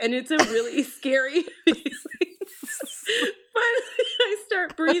breathe. And it's a really scary feeling. Finally, I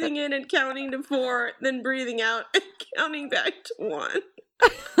start breathing in and counting to 4, then breathing out and counting back to 1.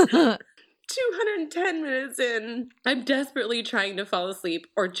 210 minutes in, I'm desperately trying to fall asleep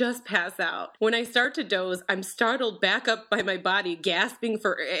or just pass out. When I start to doze, I'm startled back up by my body gasping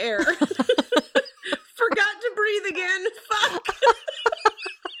for air. Forgot to breathe again. Fuck.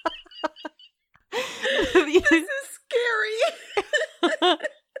 This is scary.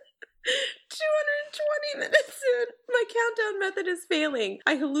 220 minutes in. My countdown method is failing.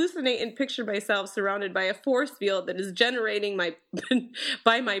 I hallucinate and picture myself surrounded by a force field that is generating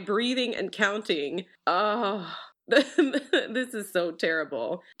by my breathing and counting. Oh, this is so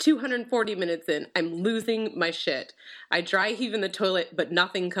terrible. 240 minutes in, I'm losing my shit. I dry heave in the toilet, but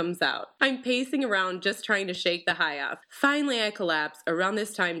nothing comes out. I'm pacing around just trying to shake the high off. Finally, I collapse. Around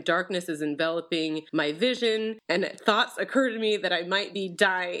this time, darkness is enveloping my vision, and thoughts occur to me that I might be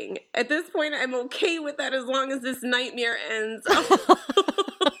dying. At this point, I'm okay with that as long as this nightmare ends.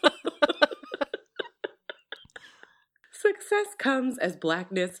 Success comes as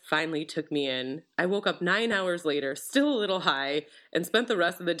blackness finally took me in. I woke up 9 hours later, still a little high, and spent the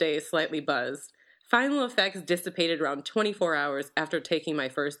rest of the day slightly buzzed. Final effects dissipated around 24 hours after taking my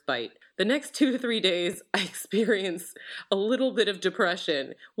first bite. The next 2 to 3 days, I experienced a little bit of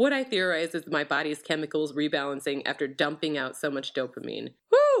depression. What I theorize is my body's chemicals rebalancing after dumping out so much dopamine.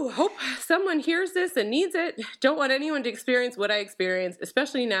 Woo! Hope someone hears this and needs it. Don't want anyone to experience what I experienced,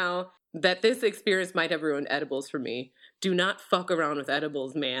 especially now that this experience might have ruined edibles for me. Do not fuck around with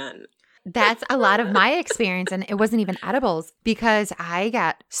edibles, man. That's a lot of my experience, and it wasn't even edibles because I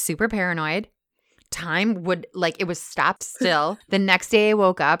got super paranoid. Time would, it was stopped still. The next day I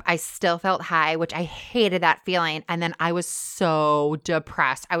woke up, I still felt high, which I hated that feeling. And then I was so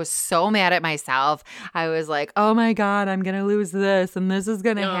depressed. I was so mad at myself. I was like, oh my God, I'm going to lose this and this is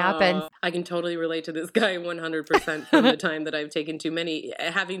going to happen. I can totally relate to this guy 100% from the time that I've taken too many.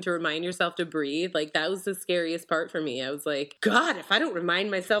 Having to remind yourself to breathe, that was the scariest part for me. I was like, God, if I don't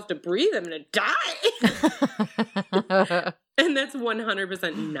remind myself to breathe, I'm going to die. And that's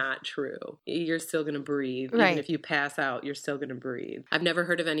 100% not true. You're still going to breathe. Right. Even if you pass out, you're still going to breathe. I've never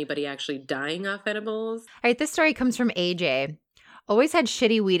heard of anybody actually dying off edibles. All right, this story comes from AJ. Always had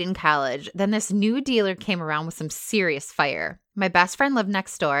shitty weed in college. Then this new dealer came around with some serious fire. My best friend lived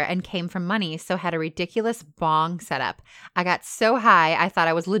next door and came from money, so had a ridiculous bong setup. I got so high, I thought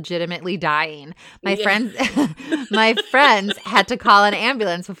I was legitimately dying. My friends had to call an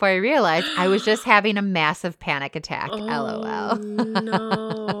ambulance before I realized I was just having a massive panic attack. LOL.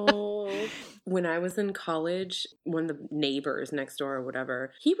 No. When I was in college, one of the neighbors next door or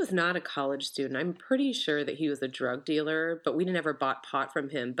whatever, he was not a college student. I'm pretty sure that he was a drug dealer, but we never bought pot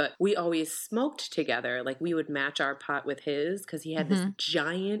from him. But we always smoked together. We would match our pot with his because he had this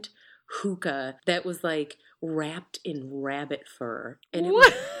giant hookah that was wrapped in rabbit fur. And it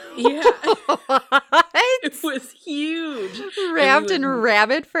was, it was huge. Wrapped in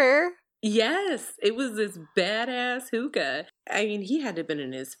rabbit fur? Yes, it was this badass hookah. I mean, he had to have been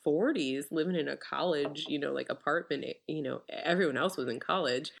in his 40s living in a college, like apartment, everyone else was in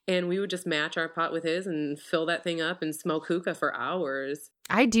college. And we would just match our pot with his and fill that thing up and smoke hookah for hours.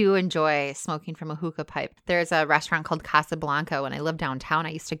 I do enjoy smoking from a hookah pipe. There's a restaurant called Casablanca. When I lived downtown,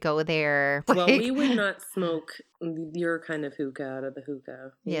 I used to go there. Well, we would not smoke your kind of hookah out of the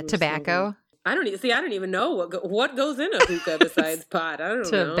hookah. Yeah, tobacco. I don't even know what goes in a hookah besides pot. I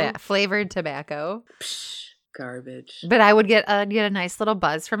don't know. Flavored tobacco. Psh, garbage. But I would get a nice little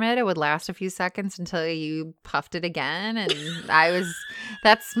buzz from it. It would last a few seconds until you puffed it again, and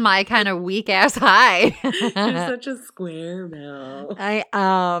that's my kind of weak ass high. You're such a square, Mel.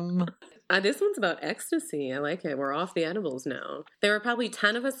 This one's about ecstasy. I like it. We're off the edibles now. There were probably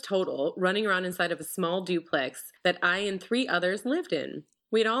 10 of us total running around inside of a small duplex that I and 3 others lived in.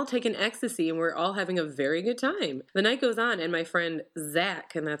 We'd all taken ecstasy and we're all having a very good time. The night goes on and my friend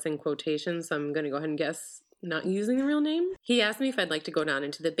Zach, and that's in quotations, so I'm going to go ahead and guess not using the real name. He asked me if I'd like to go down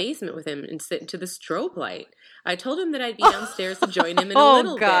into the basement with him and sit into the strobe light. I told him that I'd be downstairs to join him in a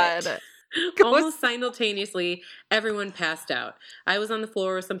little bit. Almost simultaneously, everyone passed out. I was on the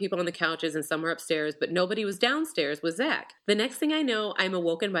floor with some people on the couches and some were upstairs, but nobody was downstairs with Zach. The next thing I know, I'm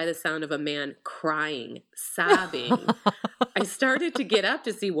awoken by the sound of a man crying, sobbing. I started to get up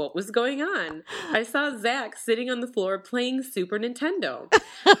to see what was going on. I saw Zach sitting on the floor playing Super Nintendo.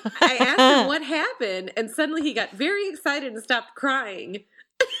 I asked him what happened, and suddenly he got very excited and stopped crying.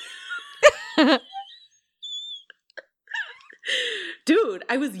 Dude,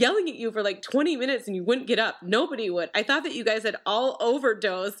 I was yelling at you for like 20 minutes and you wouldn't get up. Nobody would. I thought that you guys had all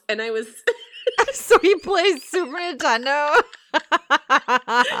overdosed and I was... So he plays Super Nintendo? And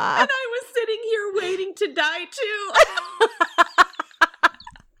I was sitting here waiting to die too.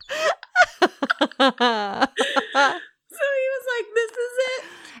 So he was like, this is it.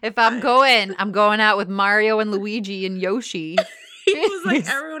 If I'm going out with Mario and Luigi and Yoshi. He was like,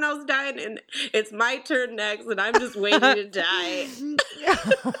 everyone else died and it's my turn next and I'm just waiting to die.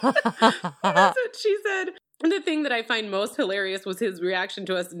 That's what she said. And the thing that I find most hilarious was his reaction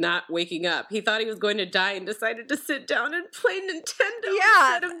to us not waking up. He thought he was going to die and decided to sit down and play Nintendo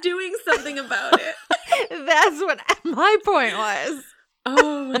instead of doing something about it. That's what my point was.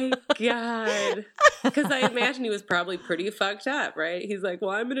 Oh my God. Because I imagine he was probably pretty fucked up, right? He's like, well,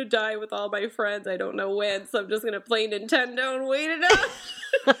 I'm going to die with all my friends. I don't know when, so I'm just going to play Nintendo and wait it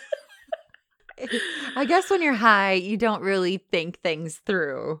out. I guess when you're high, you don't really think things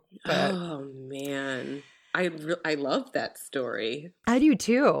through. But... Oh, man. I love that story. I do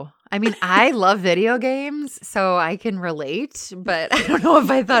too. I mean, I love video games, so I can relate, but I don't know if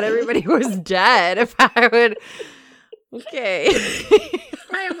I thought everybody was dead, if I would... Okay.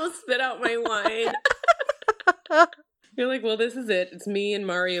 I almost spit out my wine. You're like, well, this is it. It's me and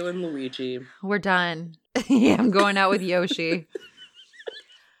Mario and Luigi. We're done. Yeah, I'm going out with Yoshi.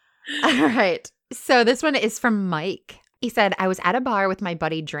 All right. So this one is from Mike. He said, I was at a bar with my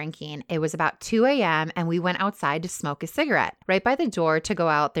buddy drinking. It was about 2 a.m. and we went outside to smoke a cigarette. Right by the door to go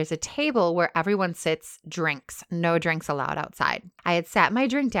out, there's a table where everyone sits, drinks. No drinks allowed outside. I had sat my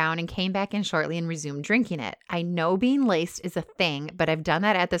drink down and came back in shortly and resumed drinking it. I know being laced is a thing, but I've done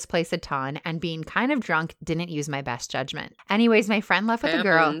that at this place a ton, and being kind of drunk didn't use my best judgment. Anyways, my friend left with a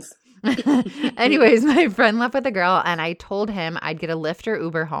girl. Anyways, my friend left with a girl and I told him I'd get a Lyft or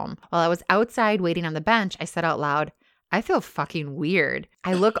Uber home. While I was outside waiting on the bench, I said out loud, I feel fucking weird.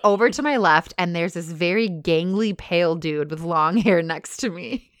 I look over to my left and there's this very gangly pale dude with long hair next to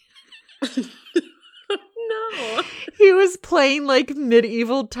me. No. He was playing like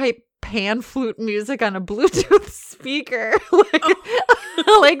medieval type pan flute music on a Bluetooth speaker.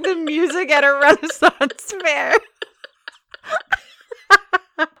 Like the music at a Renaissance fair.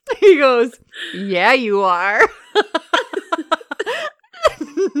 He goes, yeah, you are.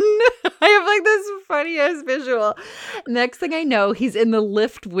 I have like this funny ass visual. Next thing I know, he's in the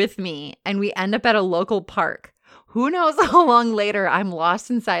Lyft with me and we end up at a local park. Who knows how long later I'm lost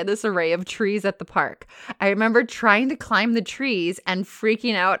inside this array of trees at the park. I remember trying to climb the trees and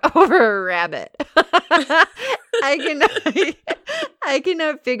freaking out over a rabbit. I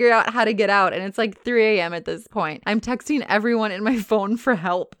cannot figure out how to get out, and it's like 3 a.m. at this point. I'm texting everyone in my phone for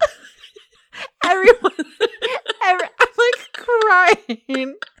help. Everyone, I'm like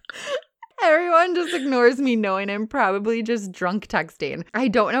crying. Everyone just ignores me knowing I'm probably just drunk texting. I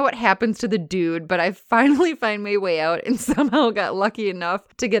don't know what happens to the dude, but I finally find my way out and somehow got lucky enough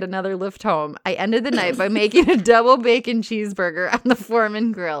to get another Lyft home. I ended the night by making a double bacon cheeseburger on the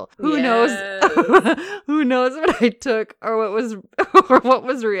Foreman grill. Who knows what I took or what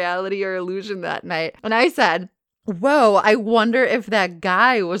was reality or illusion that night. And I said, whoa, I wonder if that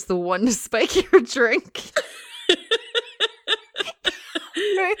guy was the one to spike your drink.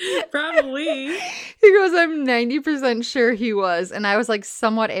 Probably. He goes, I'm 90% sure he was. And I was like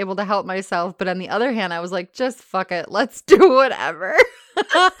somewhat able to help myself. But on the other hand, I was like, just fuck it. Let's do whatever.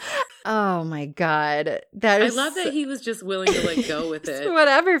 Oh my God. I love that he was just willing to like go with it.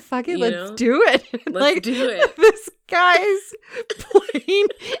 Whatever. Fuck it. Let's do it. Let's do it. This guy's playing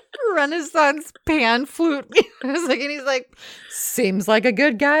Renaissance pan flute. I was like, and he's like, seems like a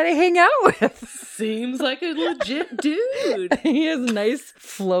good guy to hang out with. Seems like a legit dude. He has nice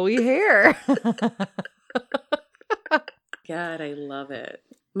flowy hair. God, I love it.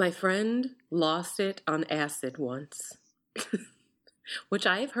 My friend lost it on acid once. Which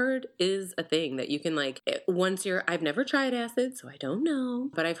I've heard is a thing that you can like, I've never tried acid, so I don't know.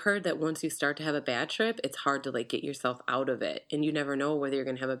 But I've heard that once you start to have a bad trip, it's hard to like get yourself out of it. And you never know whether you're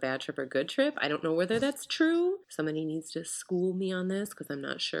going to have a bad trip or good trip. I don't know whether that's true. Somebody needs to school me on this because I'm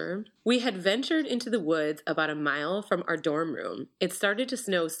not sure. We had ventured into the woods about a mile from our dorm room. It started to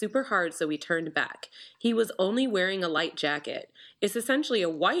snow super hard, so we turned back. He was only wearing a light jacket. It's essentially a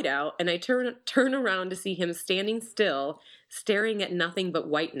whiteout, and I turn around to see him standing still, staring at nothing but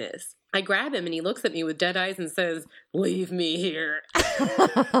whiteness. I grab him and he looks at me with dead eyes and says, "Leave me here."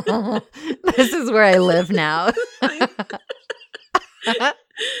 This is where I live now. He's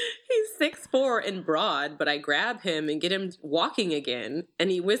 6'4" and broad, but I grab him and get him walking again.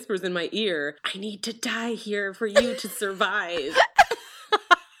 And he whispers in my ear, "I need to die here for you to survive."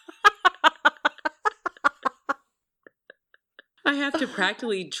 I have to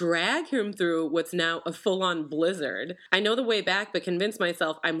practically drag him through what's now a full-on blizzard. I know the way back, but convince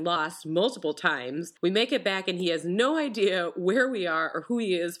myself I'm lost multiple times. We make it back and he has no idea where we are or who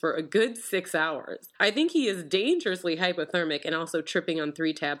he is for a good 6 hours. I think he is dangerously hypothermic and also tripping on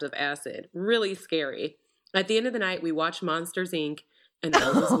 3 tabs of acid. Really scary. At the end of the night, we watch Monsters, Inc. and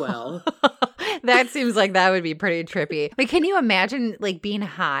all is well. That seems like that would be pretty trippy. But can you imagine like being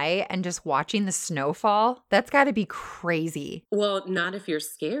high and just watching the snowfall? That's got to be crazy. Well, not if you're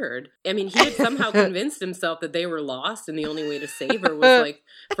scared. I mean, he had somehow convinced himself that they were lost and the only way to save her was like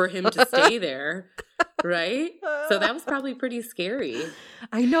for him to stay there. Right? So that was probably pretty scary.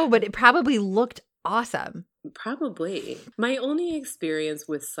 I know, but it probably looked awesome. Probably. My only experience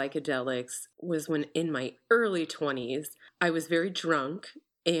with psychedelics was when in my early 20s, I was very drunk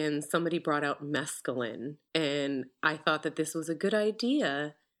and somebody brought out mescaline. And I thought that this was a good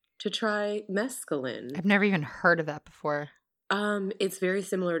idea to try mescaline. I've never even heard of that before. It's very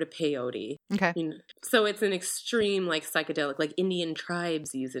similar to peyote. Okay. So it's an extreme like psychedelic, like Indian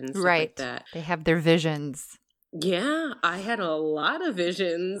tribes use it and stuff like that. They have their visions. Yeah, I had a lot of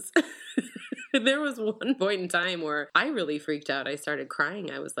visions. There was one point in time where I really freaked out. I started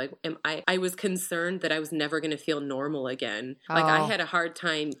crying. I was like, I was concerned that I was never going to feel normal again. Like I had a hard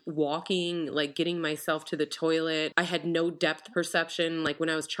time walking, like getting myself to the toilet. I had no depth perception. Like when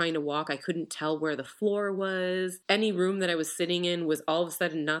I was trying to walk, I couldn't tell where the floor was. Any room that I was sitting in was all of a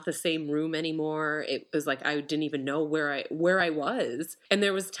sudden not the same room anymore. It was like I didn't even know where I was. And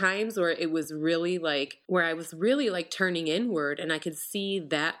there was times where it was really like where I was really like turning inward, and I could see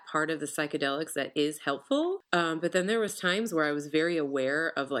that part of the psychedelics that is helpful. But then there was times where I was very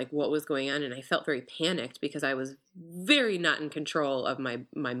aware of like what was going on, and I felt very panicked because I was very not in control of my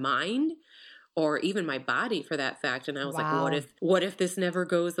mind or even my body for that fact. And I was like, what if this never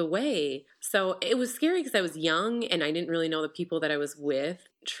goes away? So it was scary because I was young and I didn't really know the people that I was with.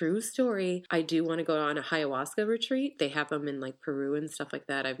 True story. I do want to go on a ayahuasca retreat. They have them in like Peru and stuff like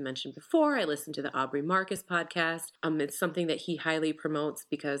that. I've mentioned before. I listened to the Aubrey Marcus podcast. It's something that he highly promotes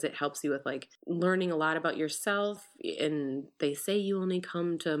because it helps you with like learning a lot about yourself. And they say you only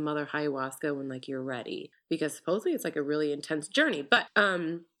come to Mother Ayahuasca when like you're ready, because supposedly it's like a really intense journey. But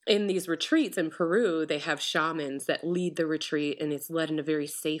in these retreats in Peru, they have shamans that lead the retreat, and it's led in a very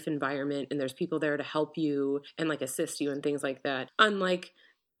safe environment, and there's people there to help you and like assist you and things like that. Unlike,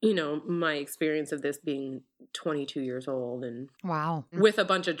 you know, my experience of this being 22 years old and with a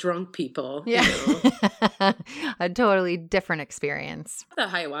bunch of drunk people. Yeah. You know. A totally different experience. The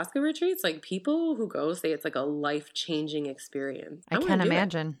ayahuasca retreats, like people who go say it's like a life-changing experience. I can't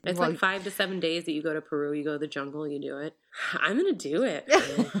imagine. It's like 5 to 7 days that you go to Peru, you go to the jungle, you do it. I'm going to do it.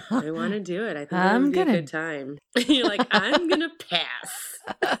 I want to do it. I think it would be a good time. You're like, I'm going to pass.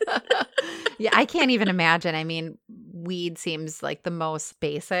 Yeah, I can't even imagine. I mean, weed seems like the most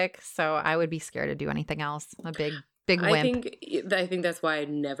basic, so I would be scared to do anything else. A big wimp. I think that's why I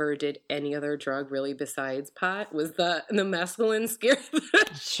never did any other drug really besides pot. Was the mescaline scared?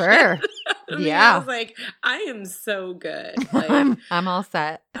 Sure. Yeah. I was like, I am so good. Like, I'm all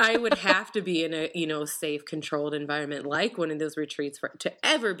set. I would have to be in a, you know, safe, controlled environment like one of those retreats to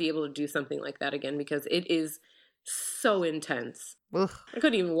ever be able to do something like that again, because it is So intense. Ugh. I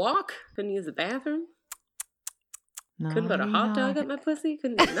couldn't even walk. Couldn't use the bathroom. Couldn't put a hot dog up my pussy.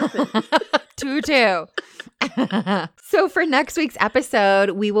 Couldn't do nothing. Tutu. So for next week's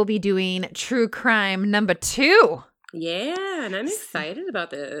episode, we will be doing True Crime number 2. Yeah, and I'm excited about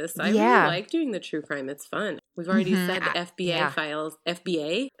this. I really like doing the true crime. It's fun. We've already said the FBI files.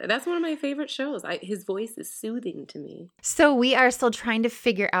 FBA? That's one of my favorite shows. His voice is soothing to me. So we are still trying to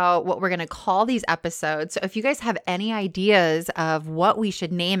figure out what we're going to call these episodes. So if you guys have any ideas of what we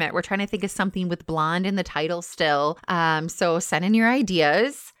should name it, we're trying to think of something with blonde in the title still. So send in your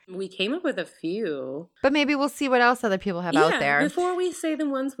ideas. We came up with a few. But maybe we'll see what else other people have out there. Before we say the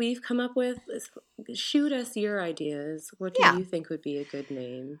ones we've come up with, shoot us your ideas. What do you think would be a good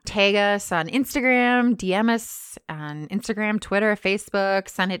name? Tag us on Instagram, DM us on Instagram, Twitter, Facebook.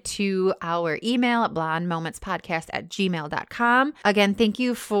 Send it to our email at blondemomentspodcast@gmail.com. Again, thank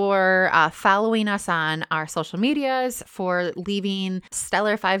you for following us on our social medias, for leaving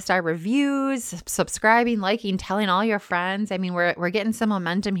stellar 5-star reviews, subscribing, liking, telling all your friends. I mean, we're getting some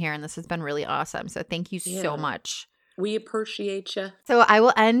momentum here, and this has been really awesome. So thank you so much. We appreciate you. So I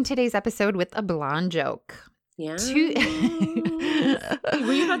will end today's episode with a blonde joke. Yeah. Were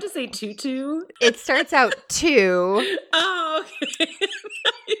you about to say tutu? It starts out 2. Oh, okay.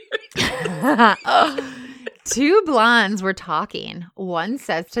 2 blondes were talking. One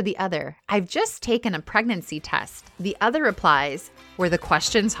says to the other, "I've just taken a pregnancy test." The other replies, "Were the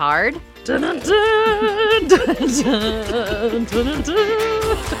questions hard?" Dun, dun, dun, dun, dun, dun, dun.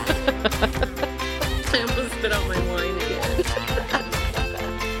 I almost spit out my wine again.